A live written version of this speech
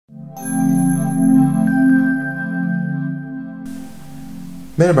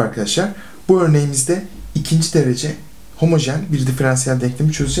Merhaba arkadaşlar. Bu örneğimizde ikinci derece homojen bir diferansiyel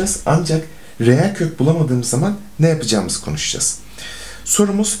denklemi çözeceğiz. Ancak reel kök bulamadığımız zaman ne yapacağımızı konuşacağız.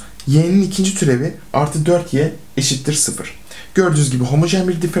 Sorumuz y'nin ikinci türevi artı 4y eşittir 0. Gördüğünüz gibi homojen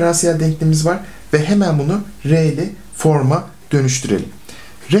bir diferansiyel denklemimiz var ve hemen bunu r'li forma dönüştürelim.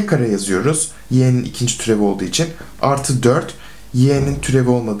 R kare yazıyoruz. Y'nin ikinci türevi olduğu için artı 4, y'nin türevi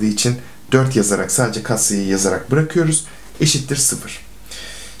olmadığı için 4 yazarak sadece katsayıyı yazarak bırakıyoruz. Eşittir 0.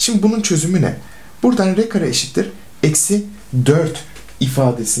 Şimdi bunun çözümü ne? Buradan r kare eşittir eksi 4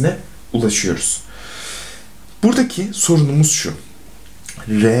 ifadesine ulaşıyoruz. Buradaki sorunumuz şu.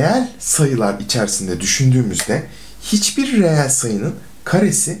 Reel sayılar içerisinde düşündüğümüzde hiçbir reel sayının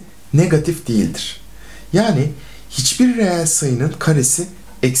karesi negatif değildir. Yani hiçbir reel sayının karesi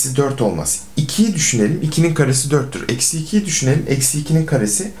eksi 4 olmaz. 2'yi düşünelim. 2'nin karesi 4'tür. Eksi 2'yi düşünelim. Eksi 2'nin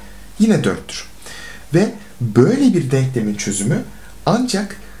karesi yine 4'tür. Ve böyle bir denklemin çözümü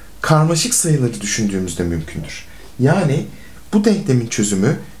ancak karmaşık sayıları düşündüğümüzde mümkündür. Yani bu denklemin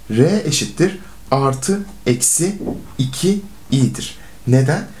çözümü r eşittir artı eksi 2i'dir.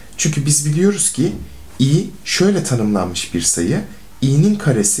 Neden? Çünkü biz biliyoruz ki i şöyle tanımlanmış bir sayı. i'nin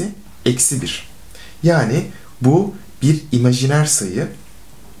karesi eksi 1. Yani bu bir imajiner sayı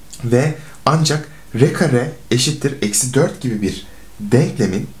ve ancak r kare eşittir eksi 4 gibi bir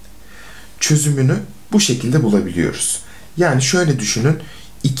denklemin çözümünü bu şekilde bulabiliyoruz. Yani şöyle düşünün.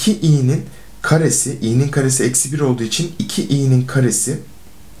 2i'nin karesi, i'nin karesi eksi 1 olduğu için 2i'nin karesi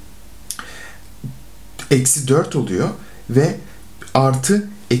eksi 4 oluyor ve artı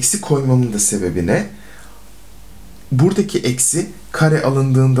eksi koymamın da sebebi ne? Buradaki eksi kare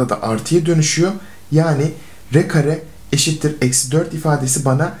alındığında da artıya dönüşüyor. Yani r kare eşittir eksi 4 ifadesi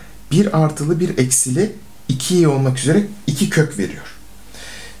bana bir artılı bir eksili 2i olmak üzere 2 kök veriyor.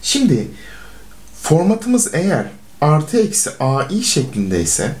 Şimdi formatımız eğer artı eksi ai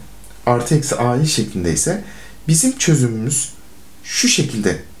şeklindeyse bizim çözümümüz şu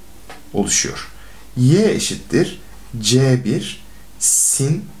şekilde oluşuyor. Y eşittir c1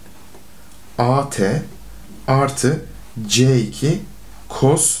 sin at artı c2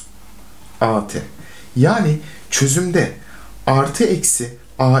 cos at. Yani çözümde artı eksi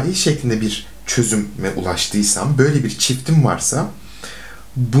ai şeklinde bir çözüme ulaştıysam, böyle bir çiftim varsa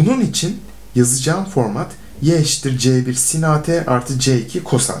bunun için yazacağım format y eşittir c1 sin at artı c2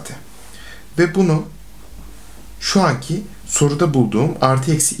 cos at. Ve bunu şu anki soruda bulduğum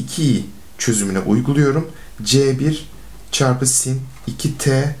artı eksi 2i çözümüne uyguluyorum. c1 çarpı sin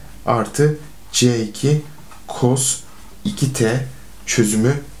 2t artı c2 cos 2t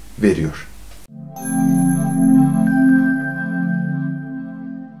çözümü veriyor.